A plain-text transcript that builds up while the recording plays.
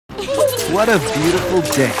What a beautiful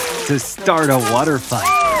day to start a water fight.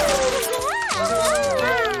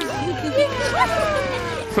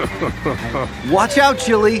 Watch out,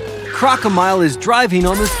 Chili. Crocodile is driving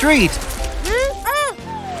on the street.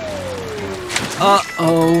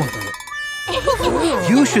 Uh-oh.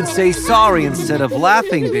 You should say sorry instead of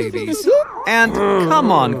laughing, babies. And come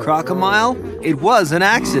on, Crocodile. It was an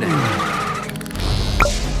accident.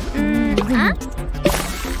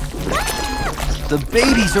 The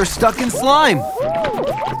babies are stuck in slime.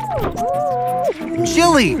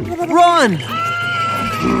 Chili, run!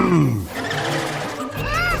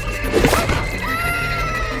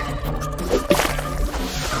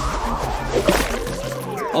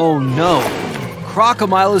 Oh no!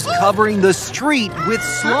 Crocodile is covering the street with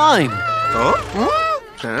slime.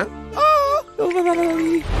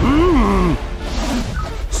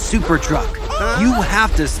 Super Truck, you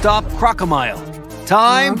have to stop Crocodile.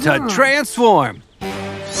 Time to transform.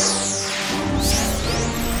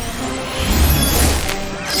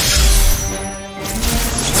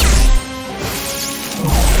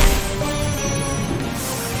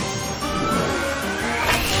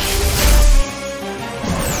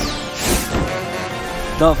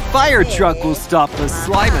 The fire truck will stop the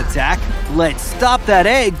slime attack. Let's stop that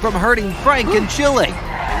egg from hurting Frank and Chili.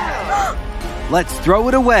 Let's throw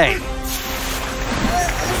it away.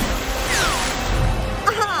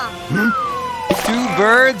 Two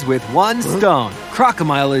birds with one stone.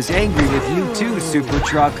 Crocodile is angry with you too, Super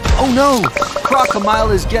Truck. Oh no!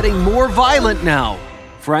 Crocodile is getting more violent now.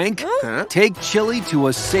 Frank, take Chili to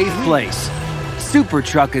a safe place. Super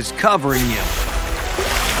Truck is covering you.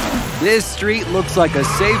 This street looks like a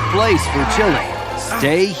safe place for Chili.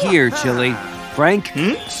 Stay here, Chili. Frank,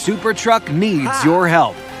 Super Truck needs your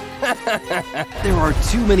help. There are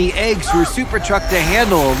too many eggs for Super Truck to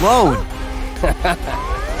handle alone.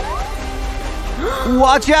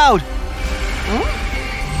 Watch out!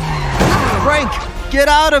 Frank, get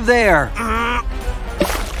out of there!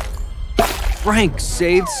 Frank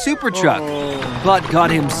saved Super Truck, but got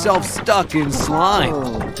himself stuck in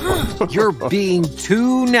slime. You're being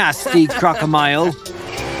too nasty, Crocodile.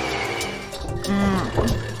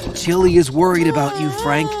 Chili is worried about you,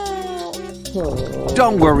 Frank.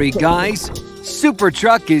 Don't worry, guys. Super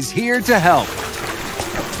Truck is here to help.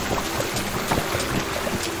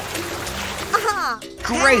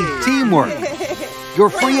 Great teamwork. You're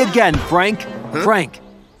free again, Frank. Frank,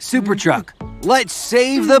 Super Truck, let's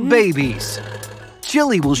save the babies.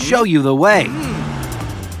 Chili will show you the way.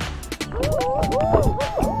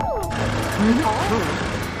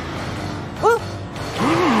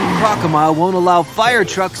 Crocodile won't allow fire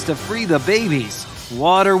trucks to free the babies.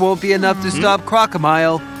 Water won't be enough to stop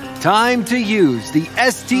Crocodile. Time to use the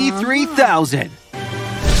ST-3000.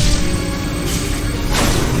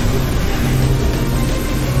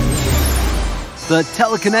 The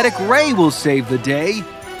telekinetic ray will save the day.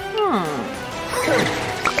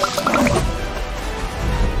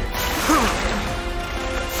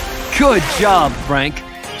 Good job, Frank.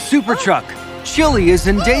 Super Truck, Chili is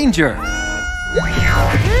in danger.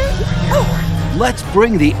 Let's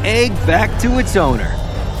bring the egg back to its owner.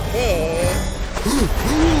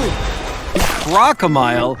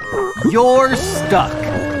 Crocodile, you're stuck.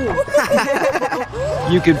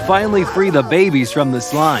 You can finally free the babies from the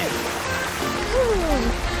slime.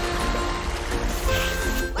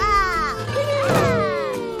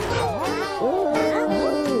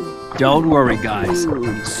 Don't worry, guys.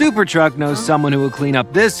 Super Truck knows someone who will clean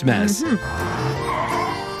up this mess.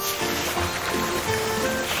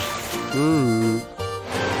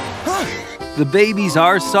 The babies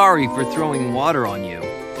are sorry for throwing water on you.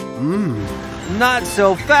 Not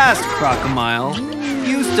so fast, Crocodile.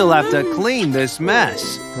 You still have to clean this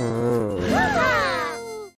mess.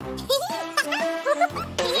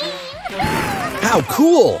 How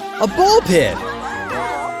cool! A ball pit!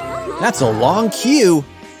 That's a long queue.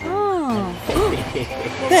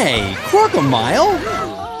 Hey, Crocodile!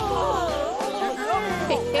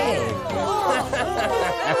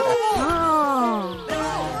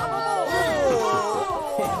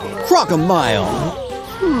 Crocodile!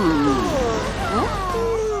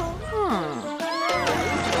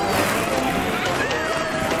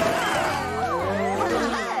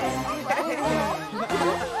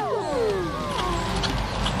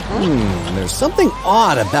 There's something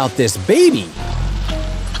odd about this baby.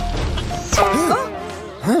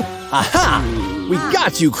 Aha! We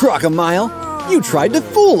got you, Crocodile! You tried to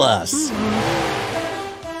fool us!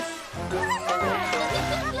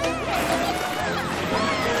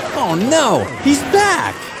 Oh no! He's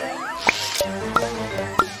back!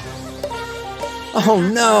 Oh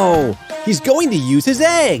no! He's going to use his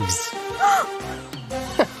eggs!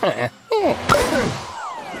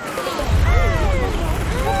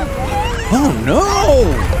 Oh no!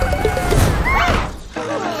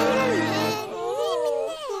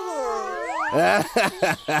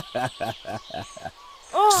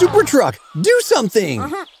 Super Truck, do something!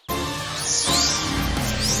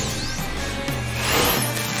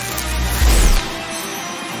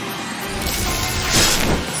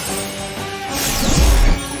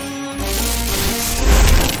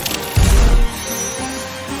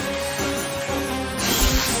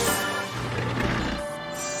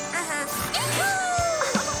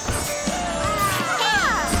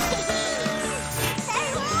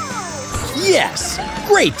 Yes!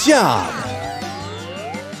 Great job!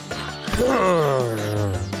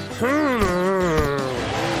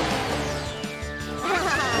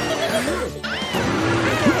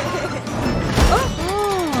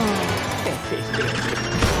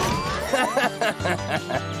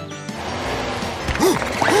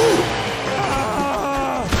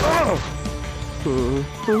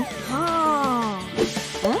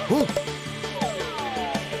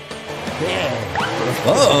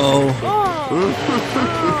 Uh-oh.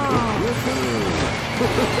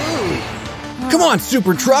 Come on,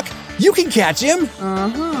 Super Truck! You can catch him!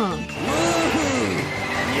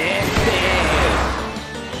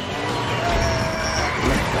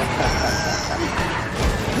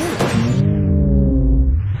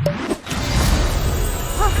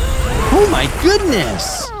 Oh my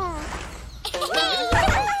goodness!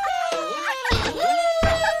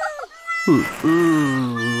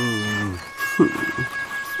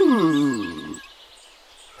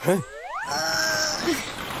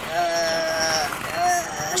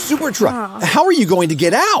 Super Truck, how are you going to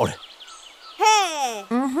get out? Hey!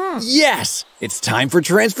 Yes! It's time for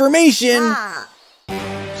transformation!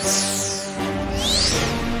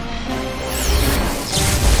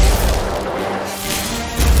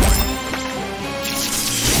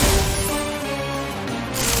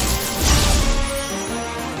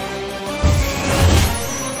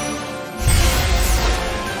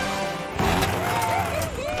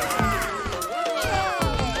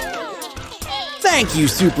 Thank you,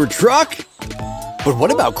 Super Truck! But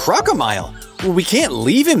what about Crocomile? Well, we can't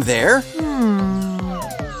leave him there.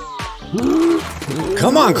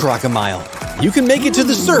 Come on, Crocomile. You can make it to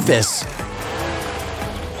the surface.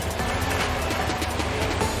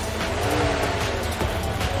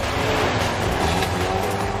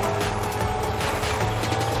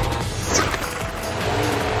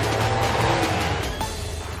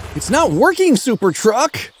 It's not working, Super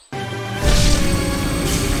Truck.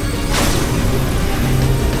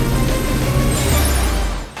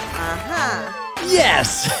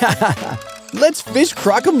 Yes! Let's fish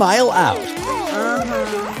Crocomile out.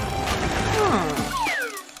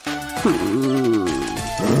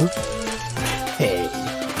 Hey.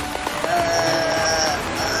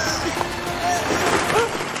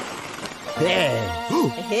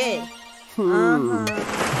 Hey.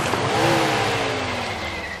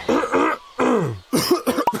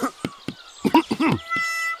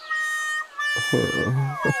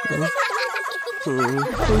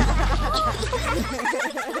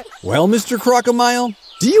 Well, Mr. Crocomile,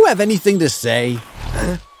 do you have anything to say?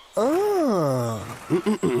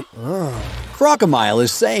 Crocomile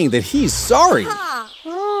is saying that he's sorry.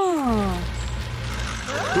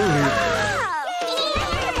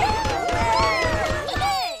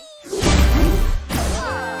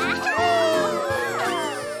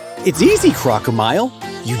 It's easy, Crocomile.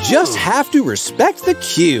 You just have to respect the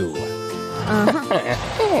cue.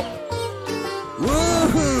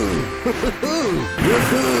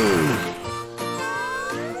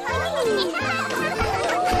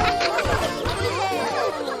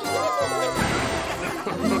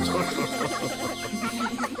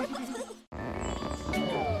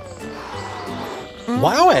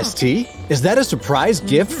 Wow, ST, is that a surprise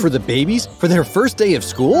gift for the babies for their first day of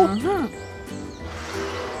school?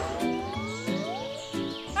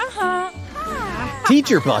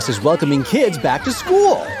 Teacher Bus is welcoming kids back to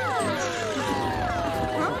school.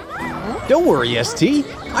 Don't worry, ST.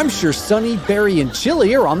 I'm sure Sunny, Barry, and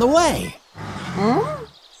Chili are on the way.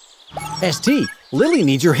 ST, Lily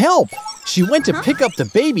needs your help. She went to pick up the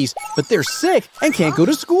babies, but they're sick and can't go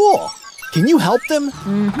to school. Can you help them?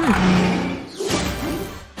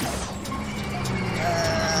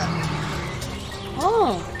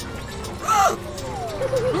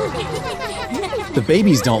 The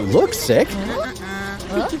babies don't look sick.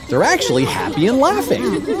 They're actually happy and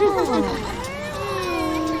laughing.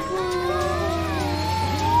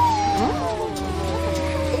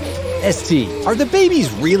 ST, are the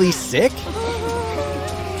babies really sick?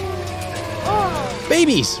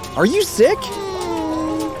 Babies, are you sick?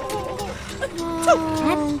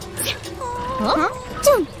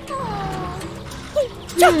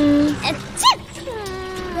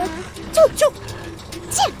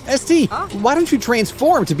 ST, why don't you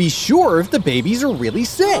transform to be sure if the babies are really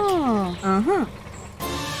sick?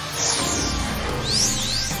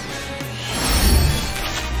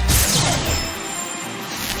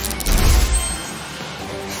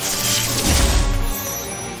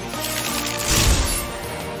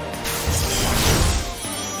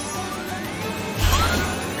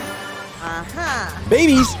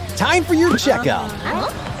 Babies, time for your checkup.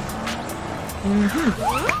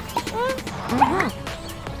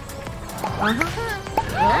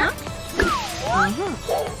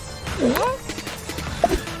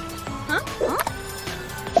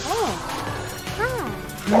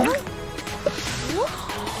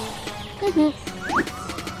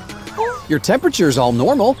 Your temperature's all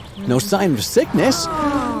normal. No sign of sickness.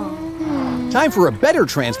 Time for a better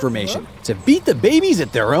transformation to beat the babies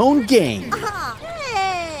at their own game.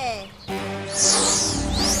 Hey!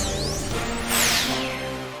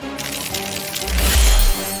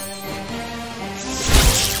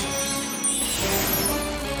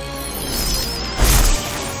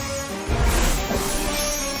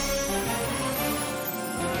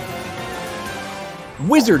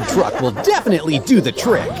 Wizard Truck will definitely do the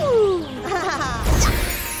trick.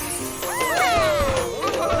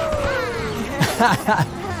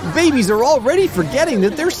 Babies are already forgetting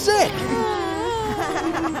that they're sick.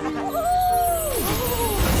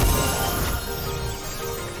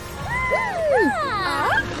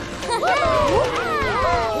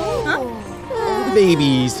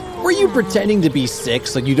 Babies, were you pretending to be sick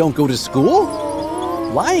so you don't go to school?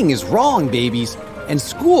 Lying is wrong, babies, and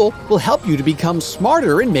school will help you to become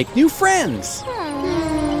smarter and make new friends.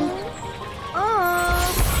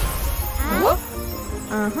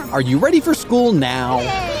 Are you ready for school now?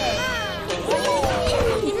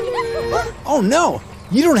 Oh no,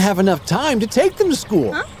 you don't have enough time to take them to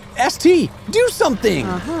school. ST, do something.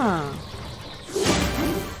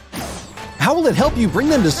 How will it help you bring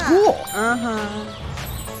them to school?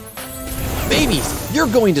 Babies, you're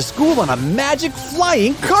going to school on a magic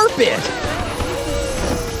flying carpet.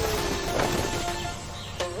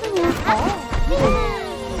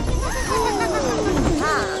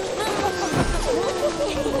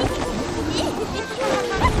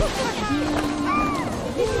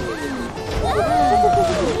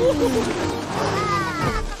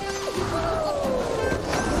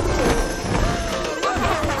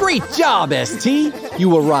 Great job, ST!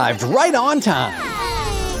 You arrived right on time.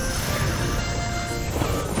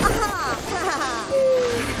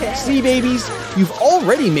 See, babies, you've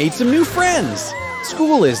already made some new friends.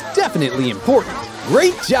 School is definitely important.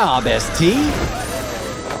 Great job, ST!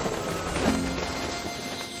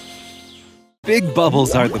 Big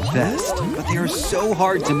bubbles are the best, but they are so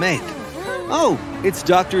hard to make. Oh, it's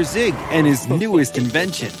Dr. Zig and his newest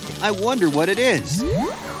invention. I wonder what it is.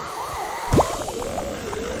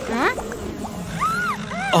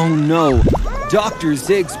 Oh no! Dr.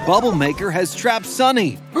 Zig's bubble maker has trapped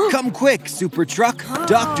Sunny. Come quick, Super Truck.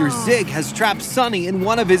 Dr. Zig has trapped Sunny in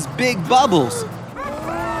one of his big bubbles.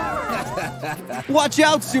 Watch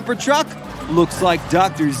out, Super Truck. Looks like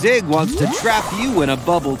Dr. Zig wants to trap you in a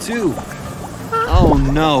bubble too. Oh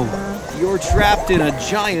no, you're trapped in a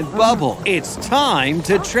giant bubble. It's time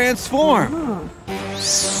to transform.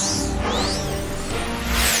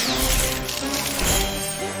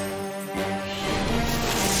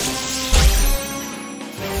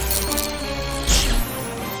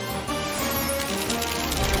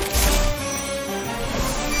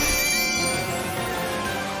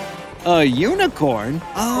 A unicorn?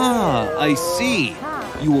 Ah, I see.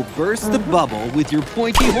 You will burst the bubble with your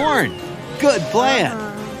pointy horn. Good plan.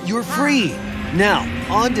 You're free. Now,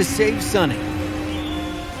 on to save Sunny.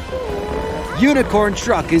 Unicorn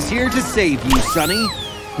Truck is here to save you, Sunny.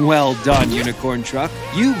 Well done, Unicorn Truck.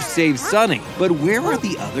 You've saved Sunny, but where are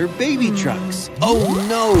the other baby trucks? Oh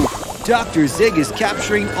no! Dr. Zig is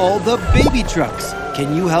capturing all the baby trucks.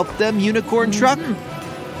 Can you help them, Unicorn Truck?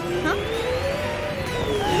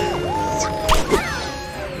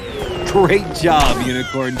 Great job,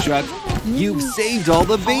 Unicorn Truck. You've saved all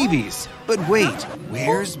the babies. But wait,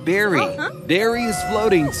 where's Barry? Barry is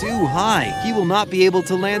floating too high. He will not be able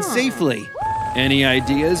to land safely. Any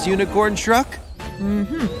ideas, Unicorn Truck?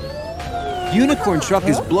 Unicorn Truck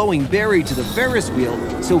is blowing Barry to the Ferris wheel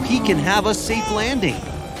so he can have a safe landing.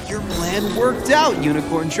 Your plan worked out,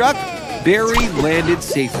 Unicorn Truck. Barry landed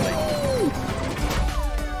safely.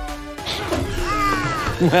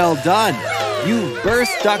 Well done. You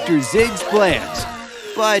burst Dr. Zig's plans.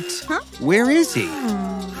 But where is he?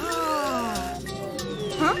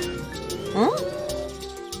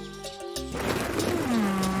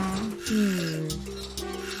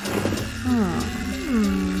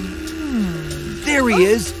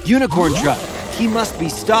 Unicorn Truck. He must be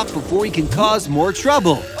stopped before he can cause more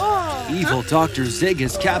trouble. Evil Dr. Zig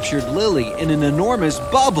has captured Lily in an enormous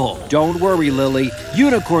bubble. Don't worry, Lily.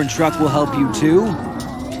 Unicorn Truck will help you too.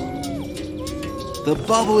 The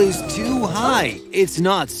bubble is too high. It's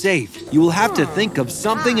not safe. You will have to think of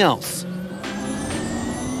something else.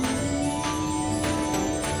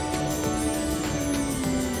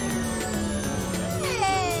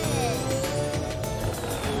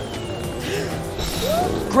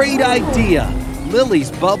 Great idea!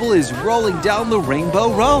 Lily's bubble is rolling down the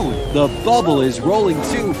Rainbow Road. The bubble is rolling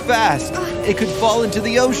too fast. It could fall into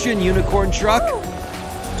the ocean, Unicorn Truck.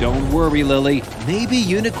 Don't worry, Lily. Maybe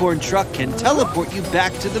Unicorn Truck can teleport you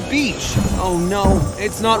back to the beach. Oh no,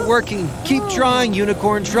 it's not working. Keep trying,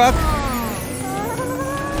 Unicorn Truck.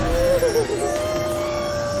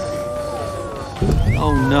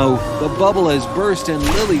 Oh no, the bubble has burst and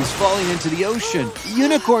Lily's falling into the ocean.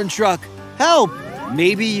 Unicorn Truck, help!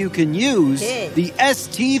 Maybe you can use the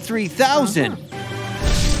ST-3000.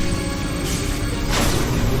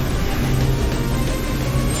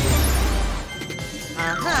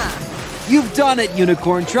 You've done it,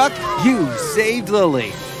 Unicorn Truck. You saved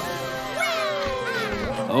Lily.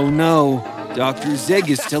 Oh no, Dr. Zig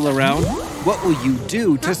is still around. What will you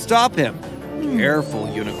do to stop him? Careful,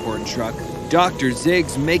 Unicorn Truck. Dr.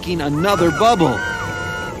 Zig's making another bubble.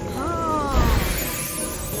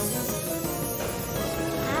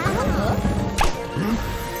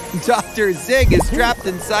 Dr. Zig is trapped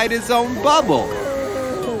inside his own bubble.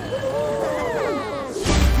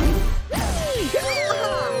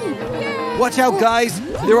 Watch out, guys.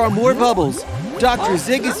 There are more bubbles. Dr.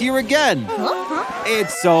 Zig is here again.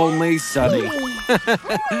 It's only Sunny.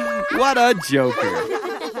 What a joker.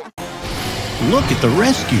 Look at the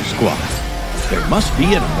rescue squad. There must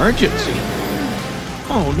be an emergency.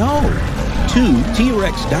 Oh no. 2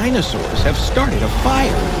 T-Rex dinosaurs have started a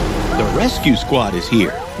fire. The rescue squad is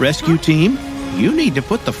here. Rescue team, you need to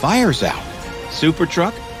put the fires out. Super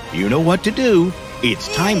Truck, you know what to do. It's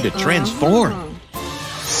time to transform.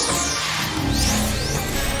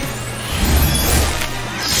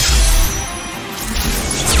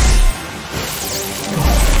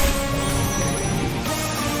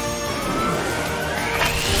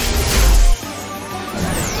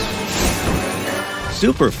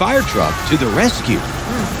 Super Firetruck to the rescue.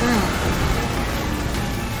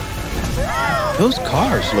 Those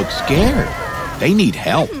cars look scared. They need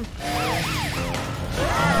help.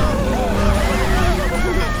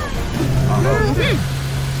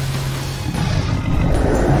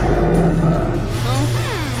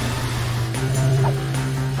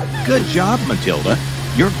 Good job, Matilda.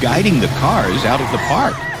 You're guiding the cars out of the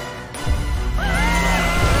park.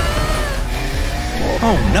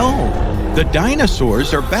 Oh no! The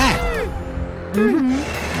dinosaurs are back.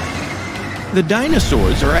 The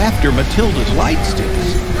dinosaurs are after Matilda's light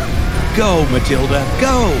sticks. Go, Matilda,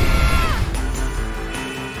 go!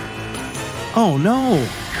 Oh no!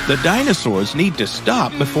 The dinosaurs need to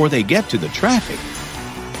stop before they get to the traffic.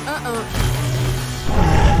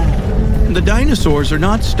 The dinosaurs are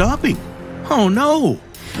not stopping. Oh no!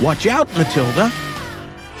 Watch out, Matilda!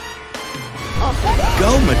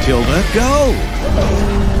 Go, Matilda, go!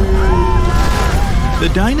 The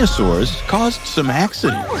dinosaurs caused some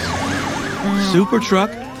accidents. Super Truck,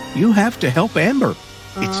 you have to help Amber.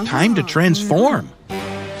 It's time to transform.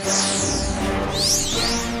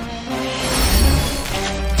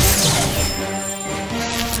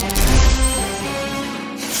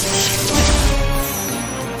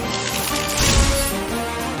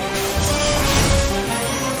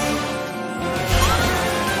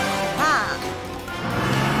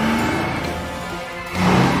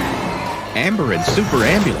 Amber and Super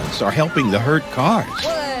Ambulance are helping the hurt cars.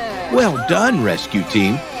 Well done, rescue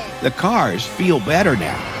team. The cars feel better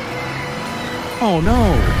now. Oh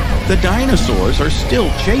no, the dinosaurs are still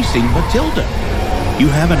chasing Matilda. You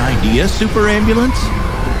have an idea, Super Ambulance?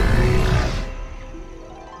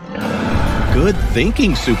 Good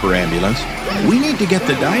thinking, Super Ambulance. We need to get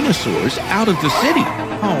the dinosaurs out of the city.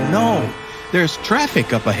 Oh no, there's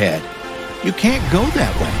traffic up ahead. You can't go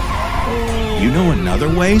that way. You know another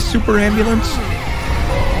way, Super Ambulance?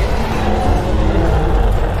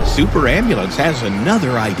 Super Ambulance has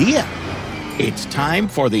another idea. It's time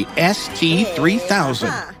for the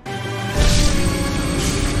ST-3000.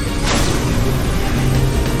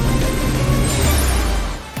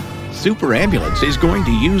 Super Ambulance is going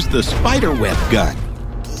to use the spiderweb gun.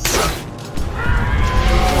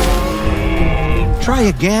 Try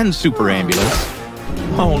again, Super Ambulance.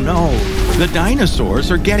 Oh no, the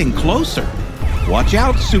dinosaurs are getting closer. Watch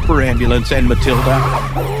out, Super Ambulance and Matilda.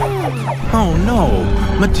 Oh no,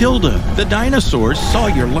 Matilda, the dinosaurs saw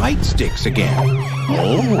your light sticks again.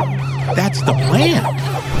 Oh, that's the plan.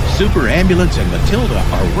 Super Ambulance and Matilda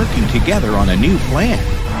are working together on a new plan.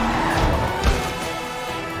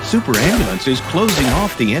 Super Ambulance is closing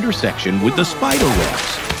off the intersection with the spider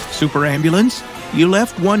webs. Super Ambulance, you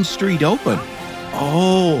left one street open.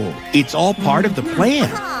 Oh, it's all part of the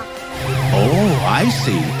plan. Oh, I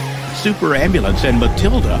see. Super Ambulance and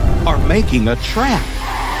Matilda are making a trap.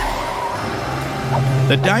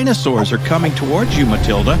 The dinosaurs are coming towards you,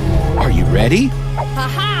 Matilda. Are you ready?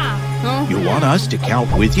 You want us to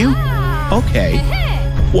count with you? Okay.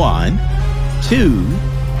 1, 2,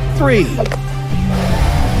 3.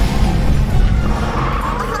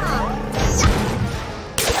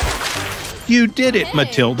 You did it,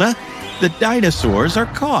 Matilda. The dinosaurs are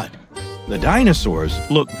caught. The dinosaurs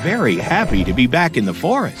look very happy to be back in the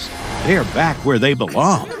forest. They're back where they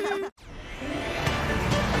belong.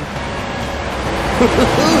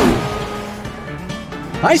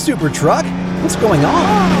 Hi, Super Truck. What's going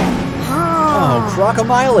on? Oh,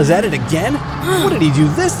 Crocomile is at it again? What did he do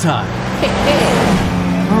this time?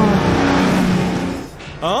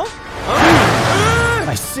 Huh?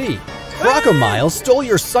 I see. Crocomile stole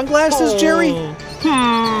your sunglasses, Jerry?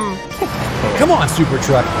 Come on, Super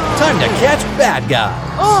Truck. Time to catch bad guy.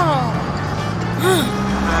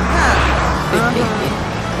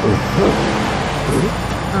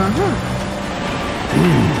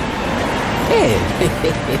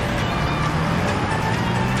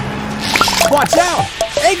 Watch out!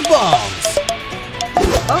 Egg bombs!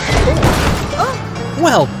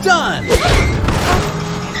 Well done!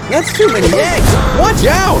 That's too many eggs! Watch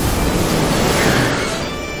out!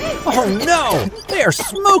 Oh no! They are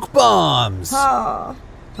smoke bombs!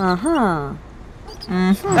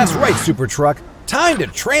 That's right, Super Truck. Time to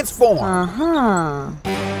transform!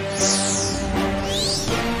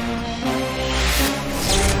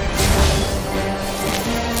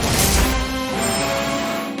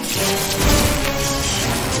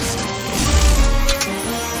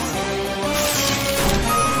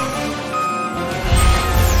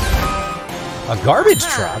 A garbage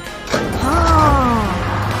truck?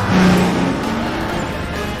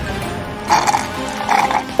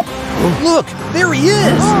 Look, there he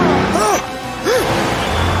is!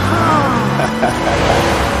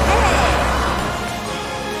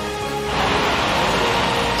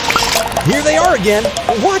 Here they are again!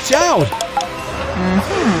 Watch out!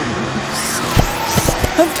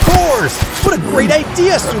 Of course! What a great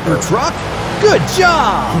idea, Super Truck! Good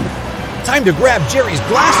job! Time to grab Jerry's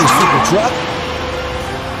glasses, Super Truck!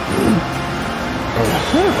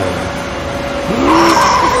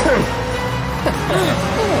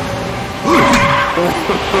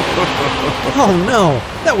 Oh no,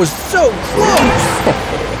 that was so close!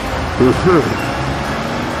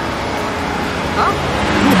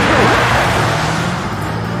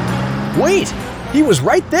 Wait, he was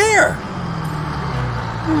right there!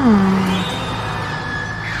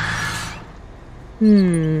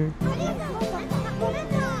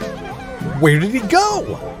 Where did he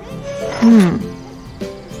go?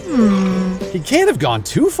 He can't have gone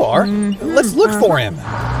too far. Let's look for him.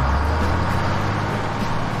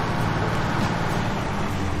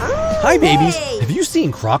 Hi, babies. Have you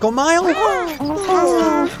seen Crocomile?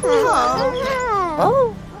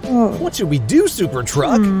 What should we do, Super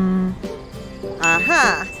Truck?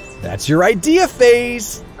 That's your idea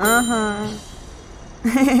phase. A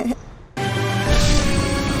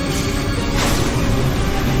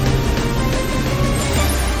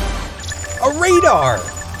radar!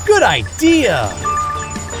 Good idea!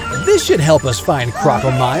 This should help us find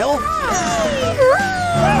Crocomile.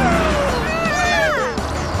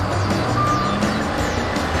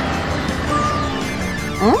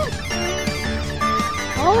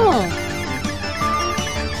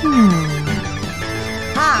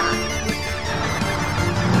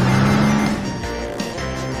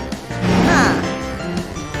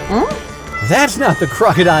 That's not the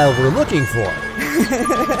crocodile we're looking for.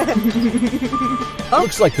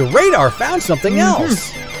 Looks like the radar found something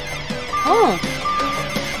else.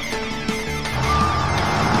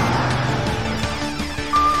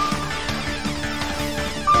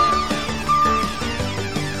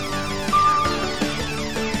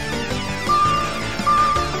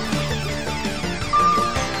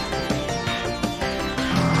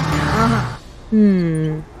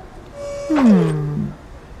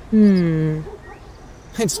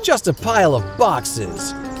 It's just a pile of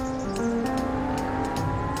boxes.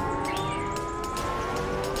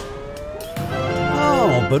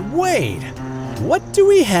 Oh, but wait. What do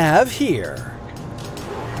we have here?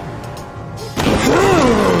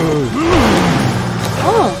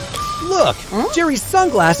 Look, Jerry's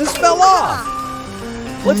sunglasses fell off.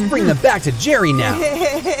 Let's bring them back to Jerry now.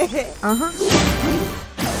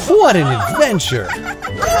 What an adventure.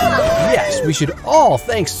 Yes, we should all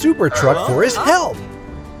thank Supertruck for his help.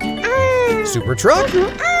 Supertruck?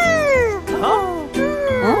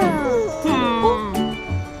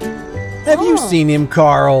 Have you seen him,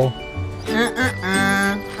 Carl?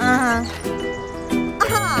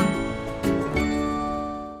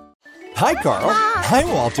 Hi, Carl. Hi,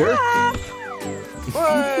 Walter.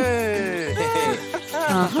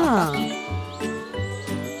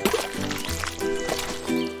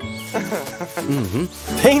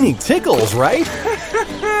 Painting tickles, right?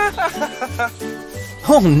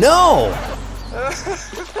 Oh no!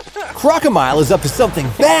 Crocomile is up to something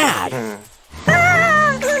bad.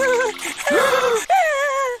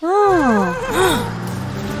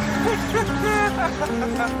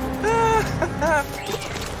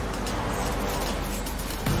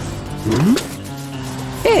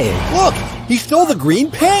 Hey, look! He stole the green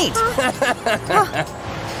paint!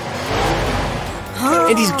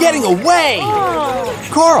 And he's getting away!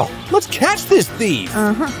 Carl, let's catch this thief!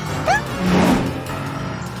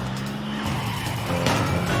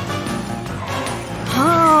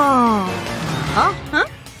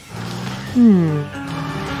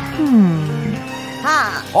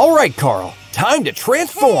 All right, Carl, time to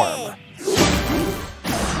transform!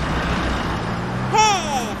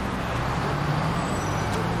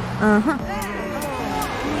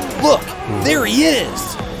 Look, there he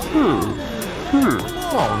is!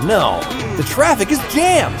 Oh no, the traffic is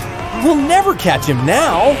jammed! We'll never catch him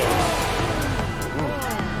now!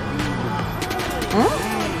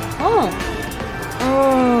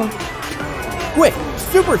 Quick,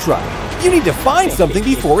 Supertruck! You need to find something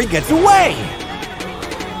before he gets away!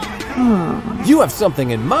 You have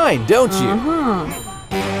something in mind, don't you?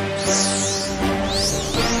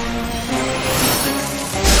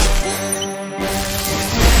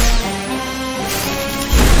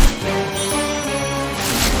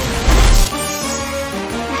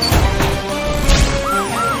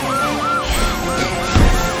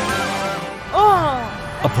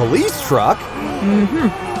 A police truck?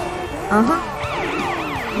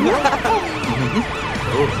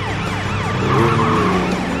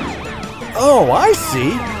 Oh, I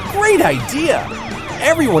see. Great idea.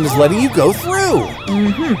 Everyone is letting you go through.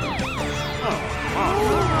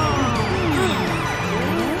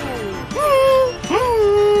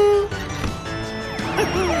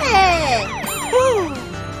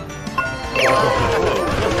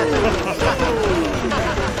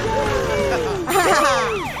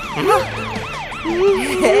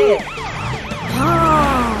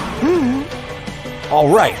 All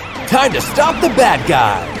right, time to stop the bad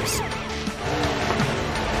guys.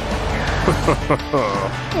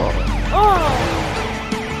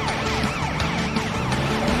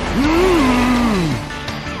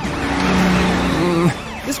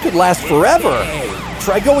 This could last forever.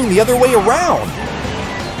 Try going the other way around.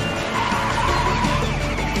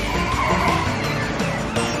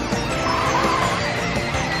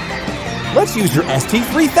 Let's use your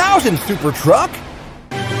ST3000, Supertruck.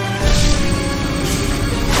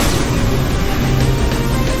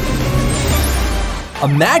 A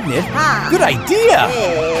magnet? Good idea!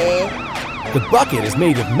 The bucket is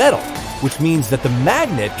made of metal, which means that the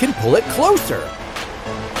magnet can pull it closer.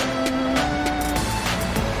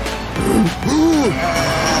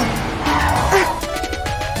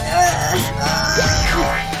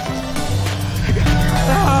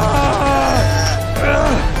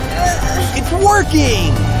 It's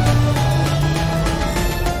working!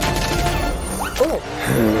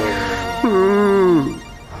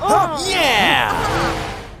 Yeah!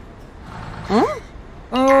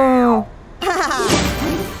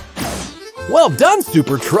 Well done,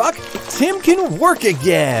 Supertruck! Tim can work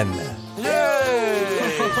again!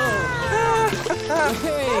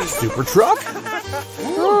 Supertruck?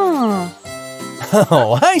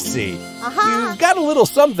 Oh, I see. You've got a little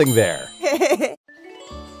something there.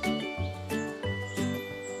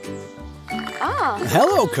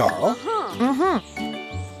 Hello, Carl.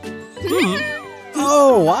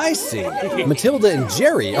 Oh, I see. Matilda and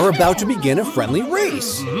Jerry are about to begin a friendly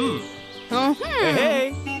race.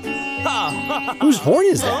 Hey! Whose horn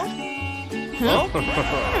is that?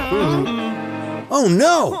 Oh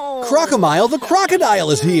no! Crocomile the crocodile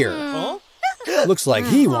is here! Looks like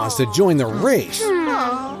he wants to join the race.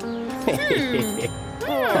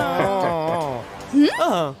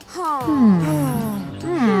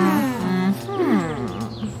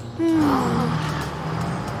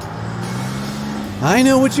 I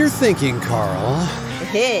know what you're thinking, Carl.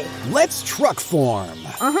 Let's truck form.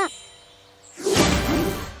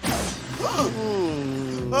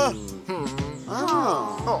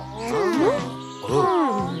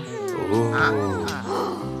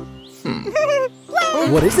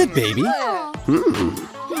 What is it, baby?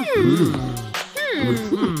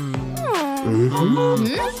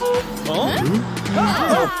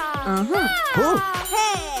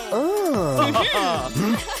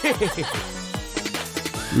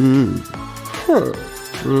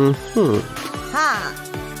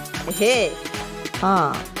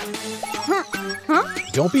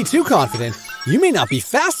 Don't be too confident. You may not be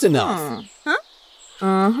fast enough.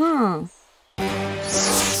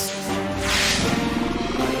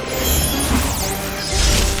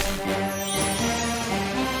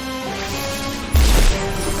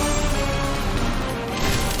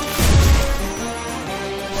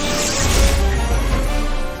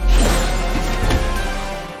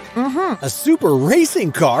 A super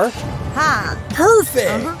racing car?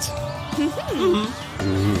 Perfect!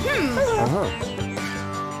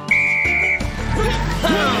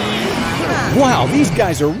 Wow, these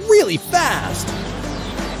guys are really fast!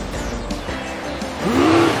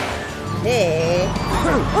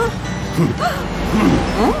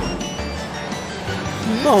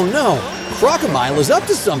 Oh no! Crocomile is up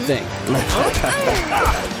to something!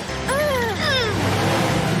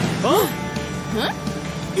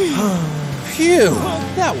 Phew!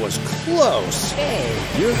 That was close!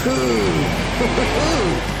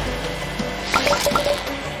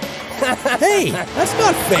 Hey! That's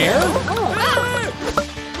not fair!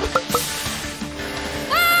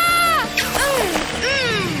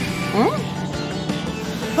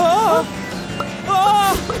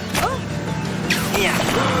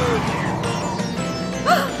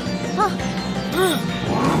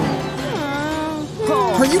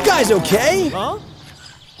 Are you guys okay?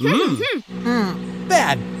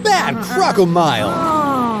 Bad Crocomile!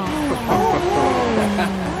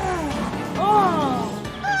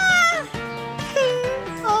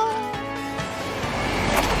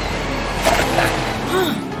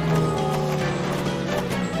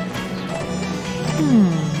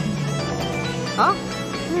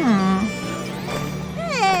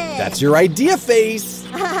 That's your idea, Face!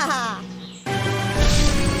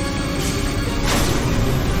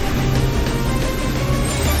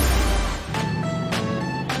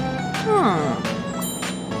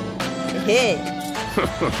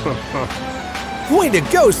 Way to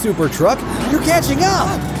go, Super Truck! You're catching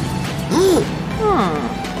up!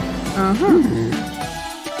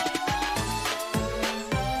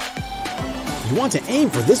 You want to aim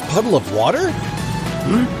for this puddle of water?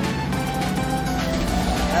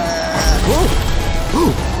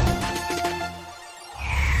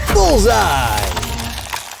 Bullseye!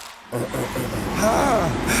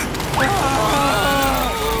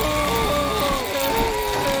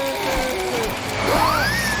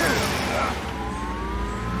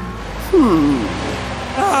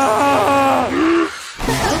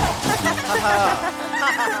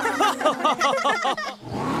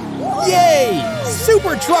 Yay!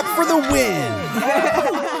 Super Truck for the win!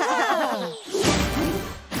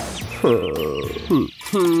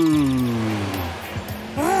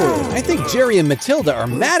 I think Jerry and Matilda are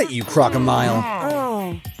mad at you, Crocomile.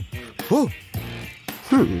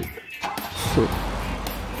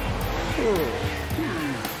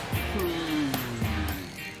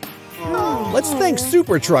 Let's thank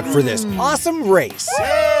Super Truck for this awesome race.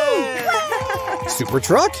 Super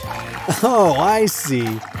Truck? Oh, I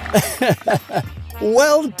see.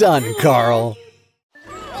 Well done, Carl.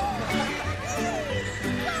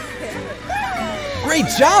 Great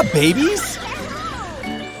job, babies!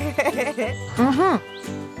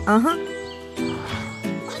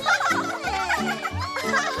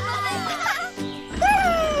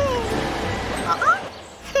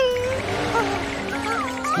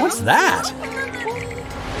 What's that?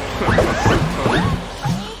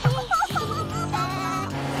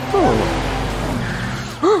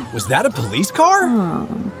 Was that a police car?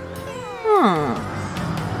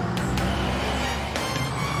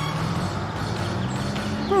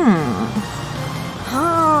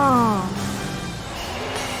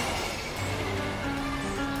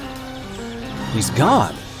 He's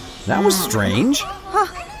gone. That was strange.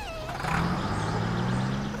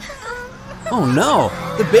 Oh no,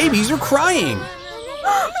 the babies are crying.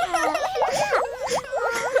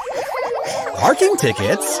 Parking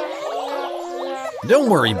tickets? Don't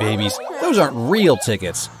worry, babies. Those aren't real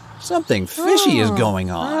tickets. Something fishy is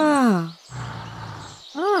going on.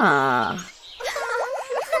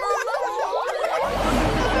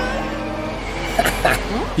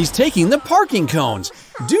 He's taking the parking cones.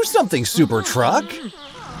 Do something, Super Truck.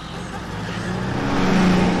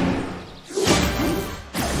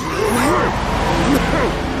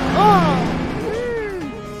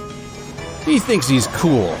 He thinks he's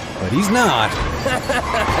cool, but he's not.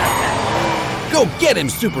 Go get him,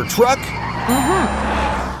 Super Truck!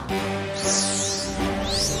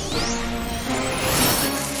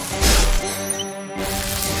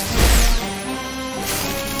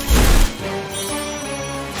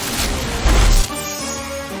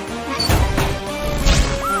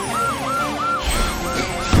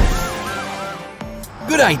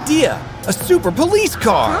 Good idea! A super police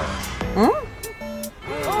car!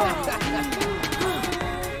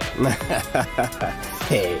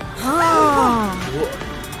 Hey.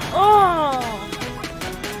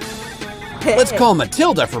 Let's call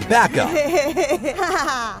Matilda for backup.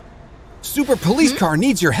 Super police car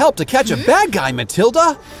needs your help to catch a bad guy,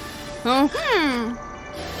 Matilda.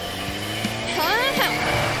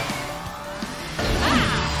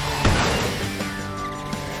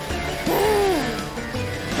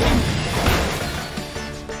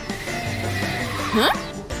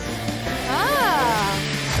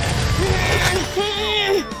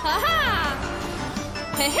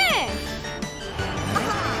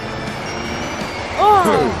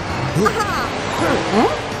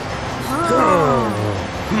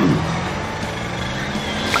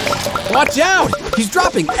 Watch out! He's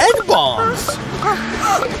dropping egg bombs!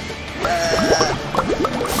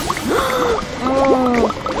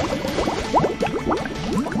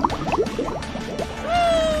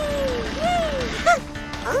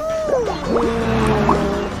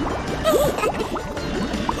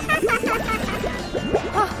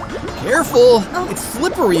 Careful! It's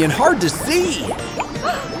slippery and hard to see!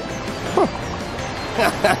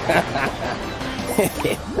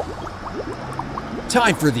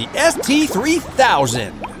 Time for the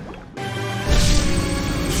ST3000!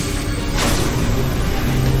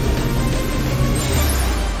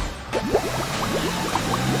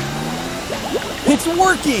 It's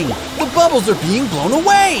working! The bubbles are being blown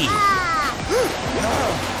away!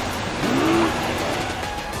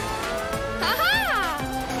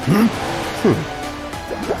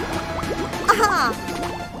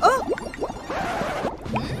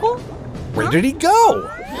 Where did he go?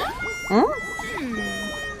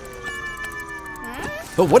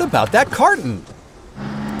 But what about that carton?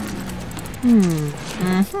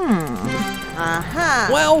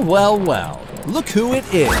 Well, well, well. Look who it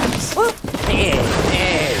is.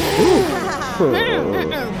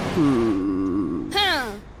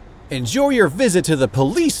 Enjoy your visit to the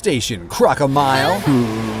police station, Crocomile.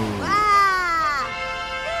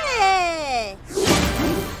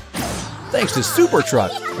 Thanks to Super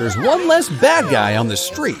Truck, there's one less bad guy on the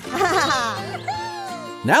street.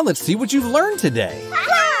 Now let's see what you've learned today.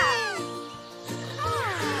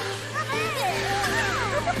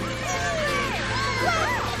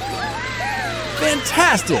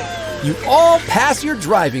 Fantastic! You all passed your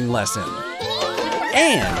driving lesson.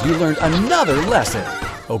 And you learned another lesson.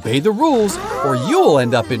 Obey the rules or you'll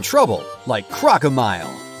end up in trouble, like Crocomile.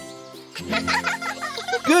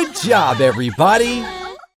 Good job, everybody!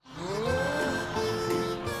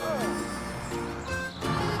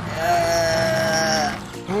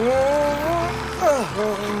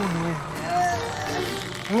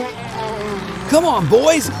 Come on,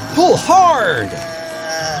 boys! Pull hard!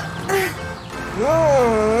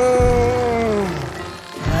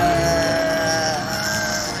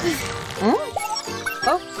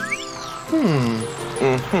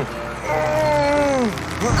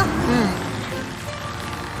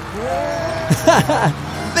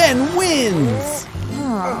 Ben wins!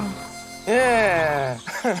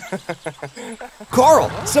 Carl,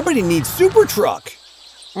 somebody needs Super Truck!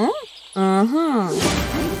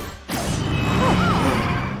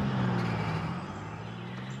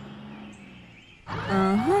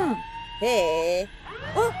 Hey.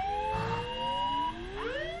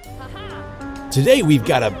 Today we've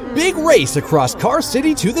got a big race across Car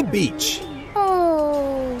City to the beach.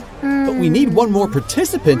 But we need one more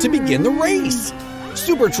participant to begin the race.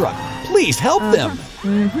 Super Truck, please help them.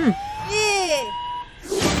 Hey!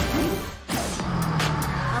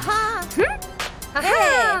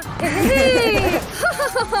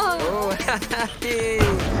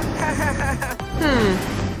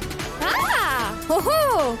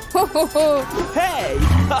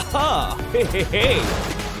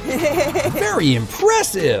 Very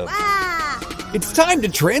impressive. It's time to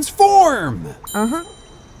transform.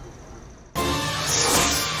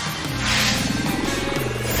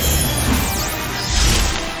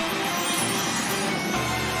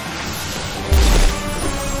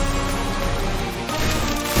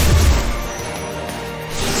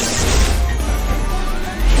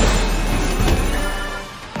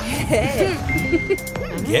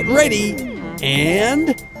 Get ready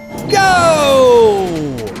and go!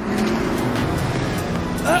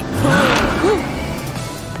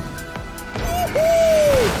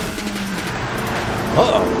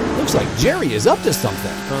 Uh-oh, looks like Jerry is up to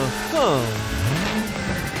something.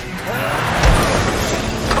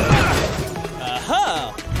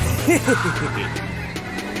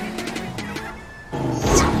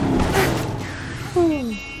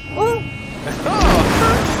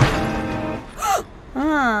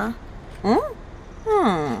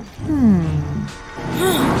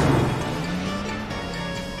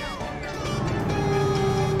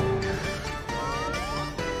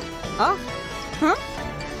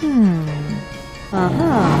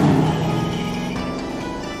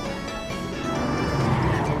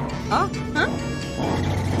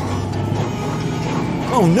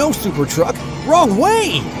 Oh no, Super Truck! Wrong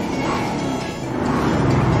way!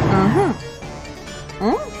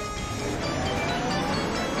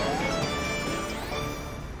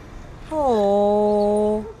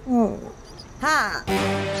 Oh. Ha.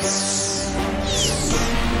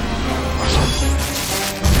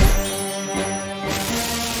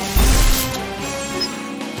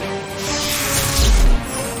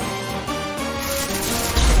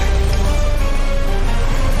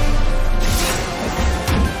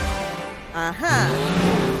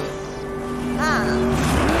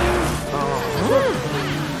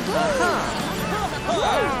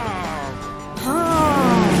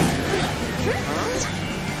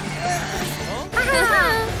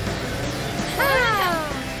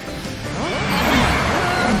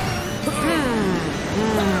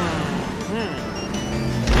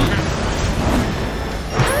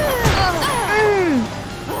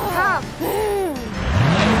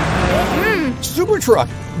 Super Truck,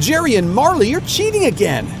 Jerry and Marley are cheating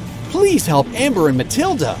again. Please help Amber and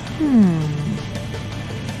Matilda.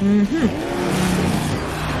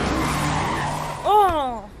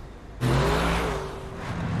 Oh.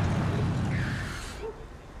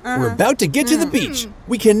 We're about to get to the beach.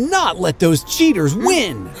 We cannot let those cheaters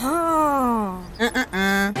win. Oh.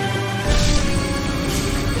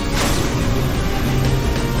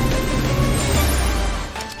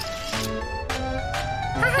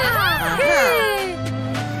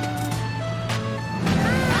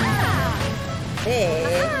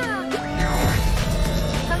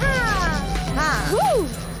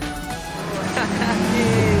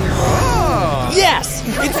 Yes,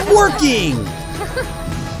 it's working.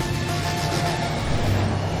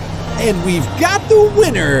 And we've got the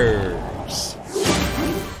winners.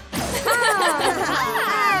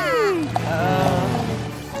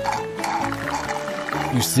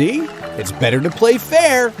 You see, it's better to play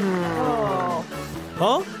fair.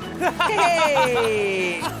 Huh?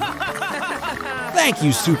 Hey. Thank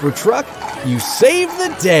you, Super Truck. You saved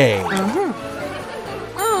the day.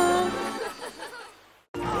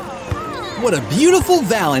 What a beautiful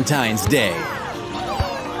Valentine's Day.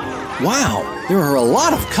 Wow, there are a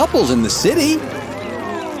lot of couples in the city.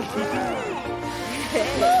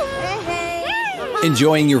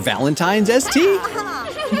 Enjoying your Valentine's, ST?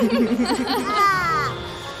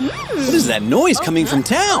 What is that noise coming from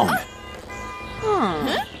town?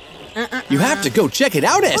 You have to go check it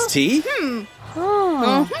out, ST.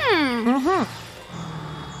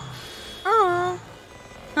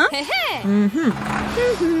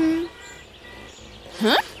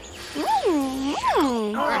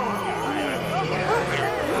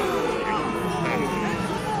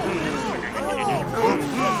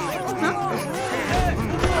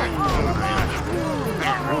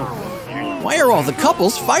 Why are all the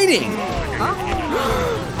couples fighting?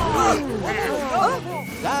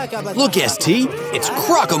 Look, ST, it's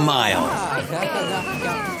Crocomile.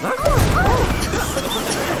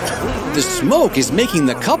 The smoke is making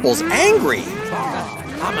the couples angry.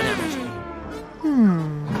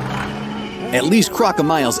 At least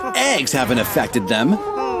Crocomile's eggs haven't affected them.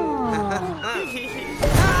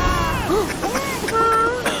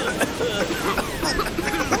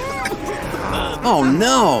 Oh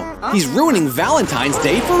no, he's ruining Valentine's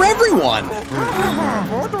Day for everyone.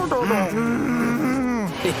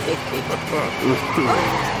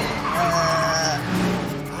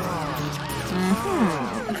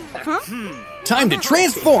 Time to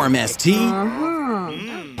transform, ST.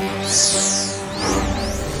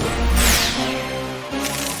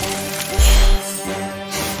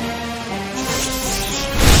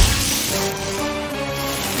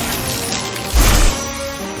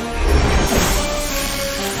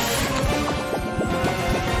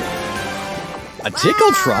 A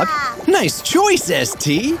tickle truck? Nice choice,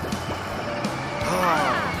 ST.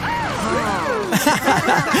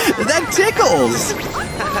 That tickles.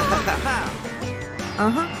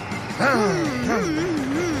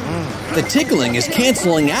 The tickling is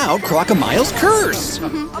canceling out Crocodile's curse.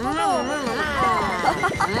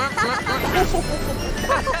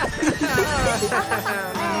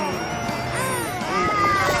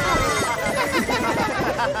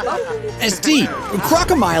 ST,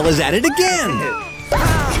 Crocodile is at it again.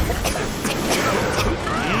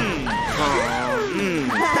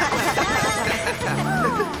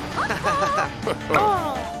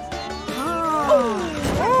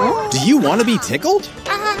 Do you want to be tickled?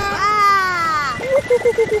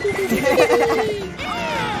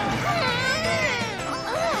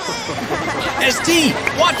 ST,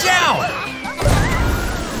 watch out!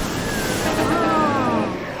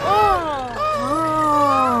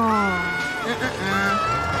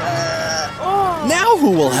 Now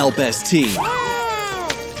who will help ST?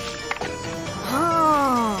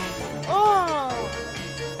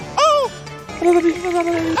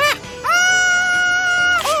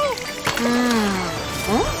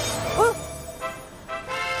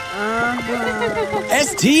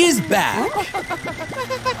 ST is back.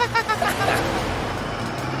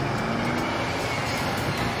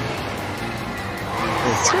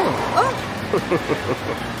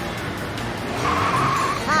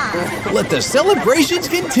 Let the celebrations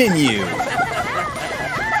continue.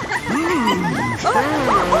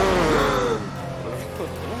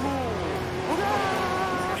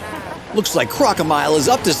 Looks like Crocodile is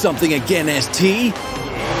up to something again, ST.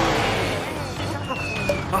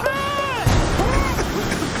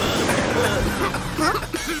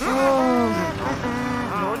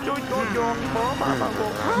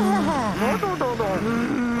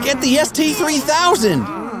 Get the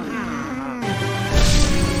ST-3000!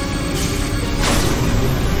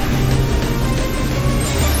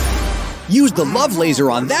 Use the love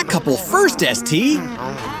laser on that couple first, ST!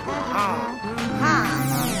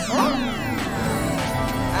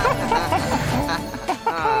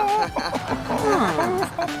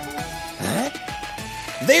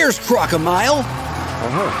 There's Crocodile!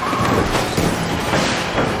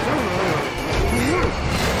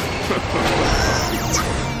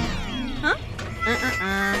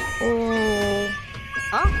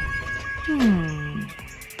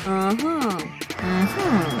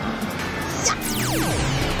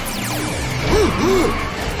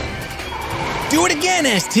 Do it again,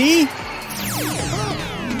 ST!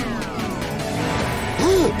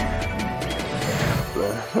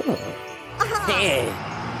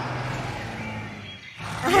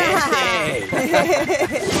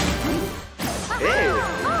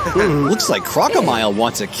 Looks like Crocodile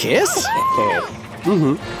wants a kiss.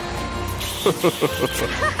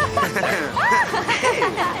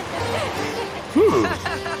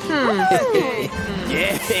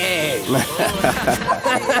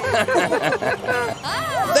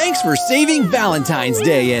 Thanks for saving Valentine's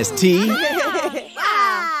Day, ST.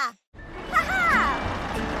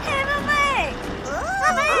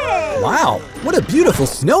 Wow, what a beautiful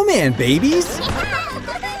snowman, babies.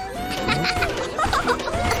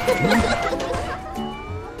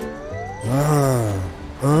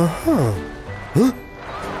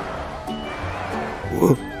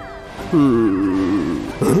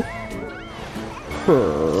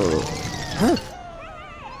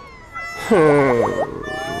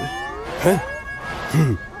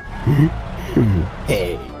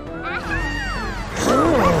 Hey.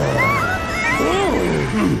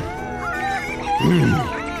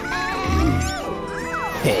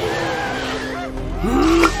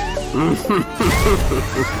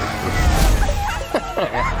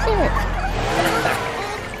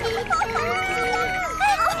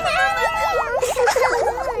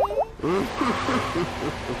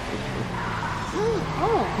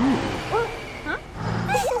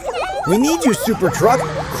 We need you, Super Truck.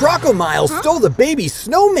 Crocodile stole the baby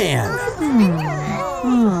snowman.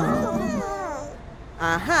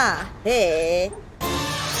 Hey.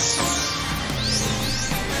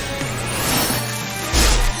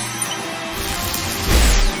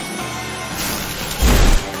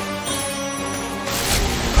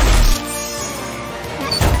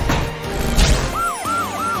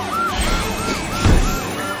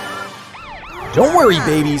 Don't worry,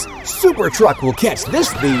 babies. Super Truck will catch this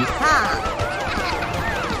thief.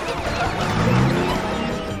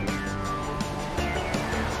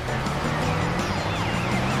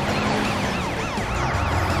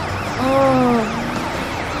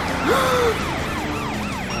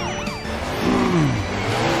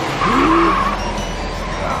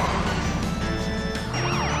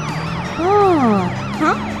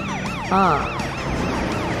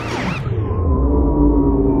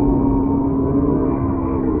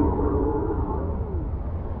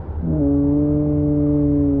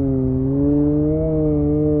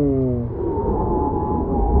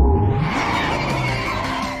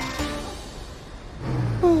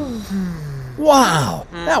 Wow,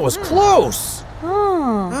 that was close.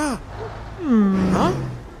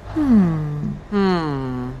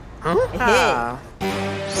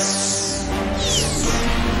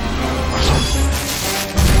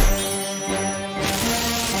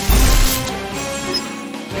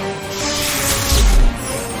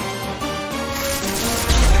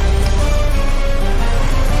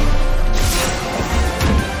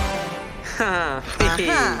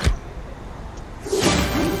 Hey.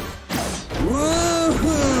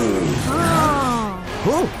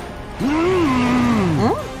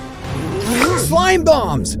 Slime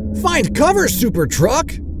bombs! Find cover, Super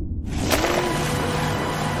Truck!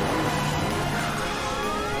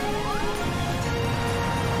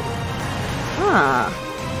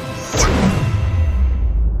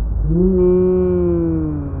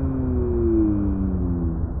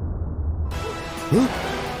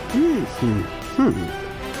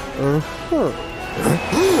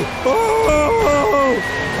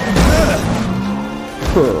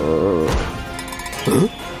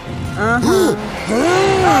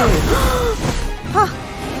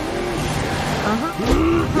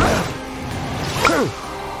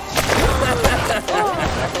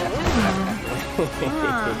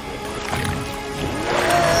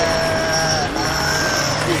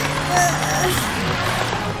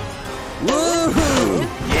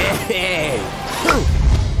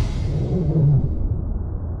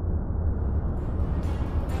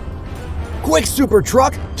 Quick, Super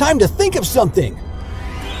Truck! Time to think of something!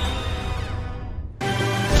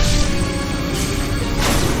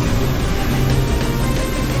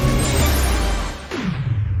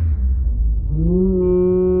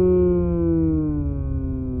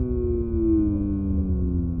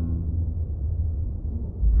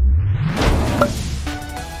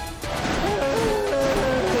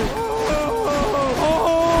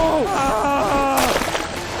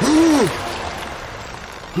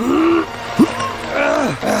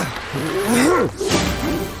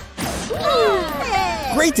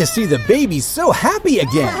 Great to see the babies so happy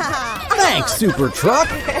again! Thanks, Super Truck!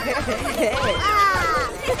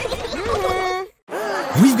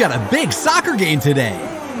 We've got a big soccer game today!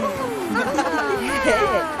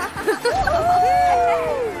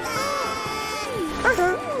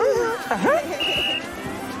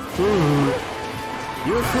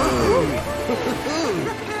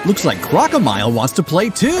 Looks like Crocomile wants to play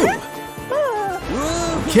too!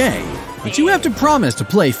 Okay, but you have to promise to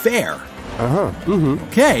play fair.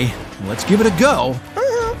 Okay, let's give it a go.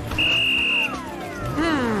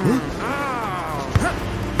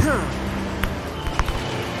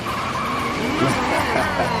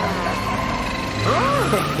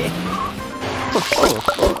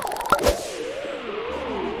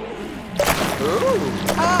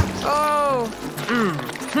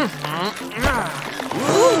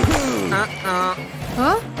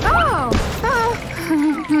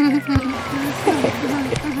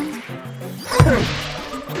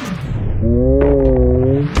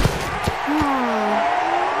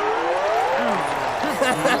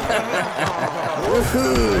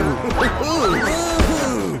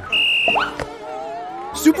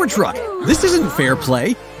 Super Truck, this isn't fair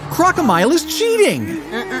play. Crocomile is cheating.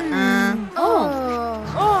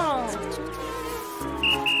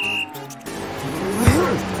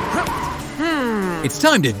 It's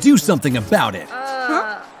time to do something about it.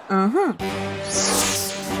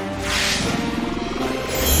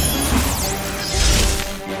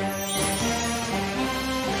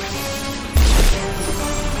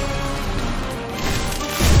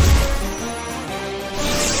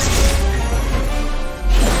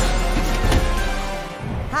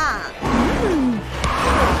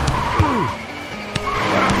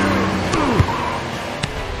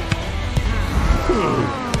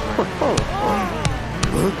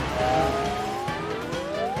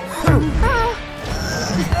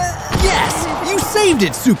 Yes! You saved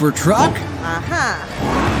it, Super Truck!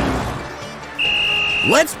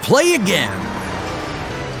 Let's play again!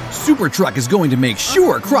 Super Truck is going to make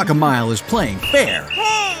sure Crocomile is playing fair.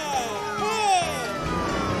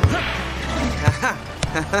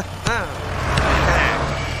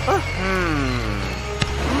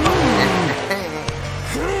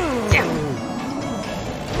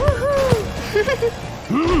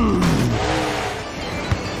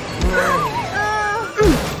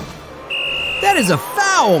 That is a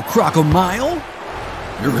foul, Crocomile!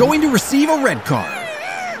 You're going to receive a red card.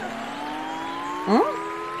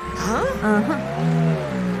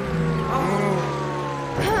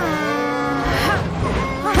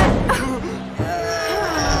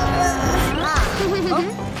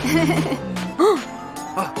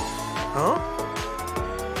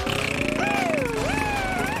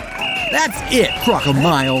 That's it,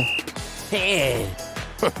 Crocomile.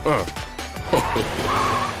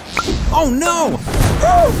 Oh no!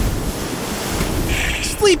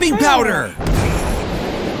 Sleeping powder!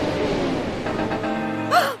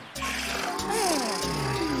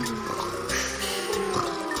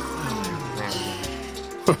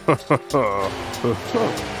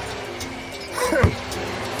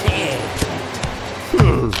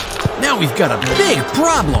 Now we've got a big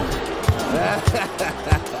problem.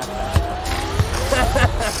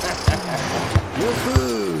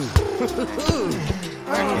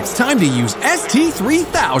 It's time to use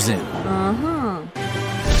ST3000.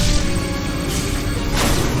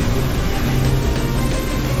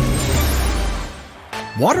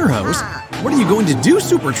 Water hose? What are you going to do,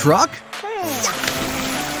 Super Truck?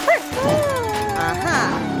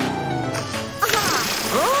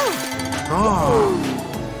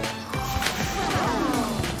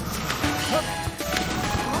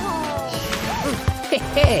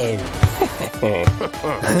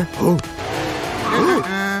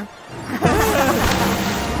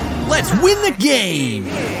 Let's win the game!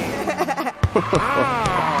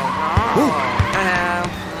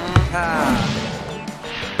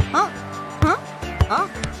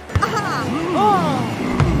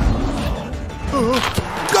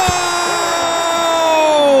 Goal!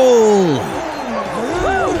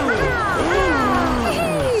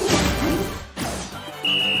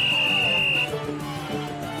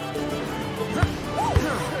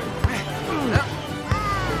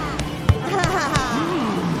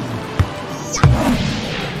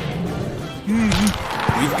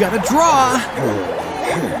 We've got a draw.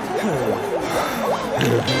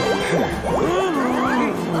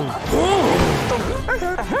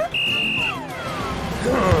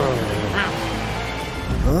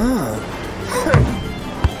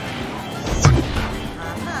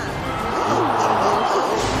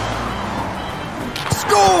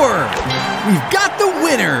 Score! We've got the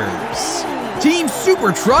winners. Team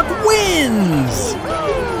Super Truck wins.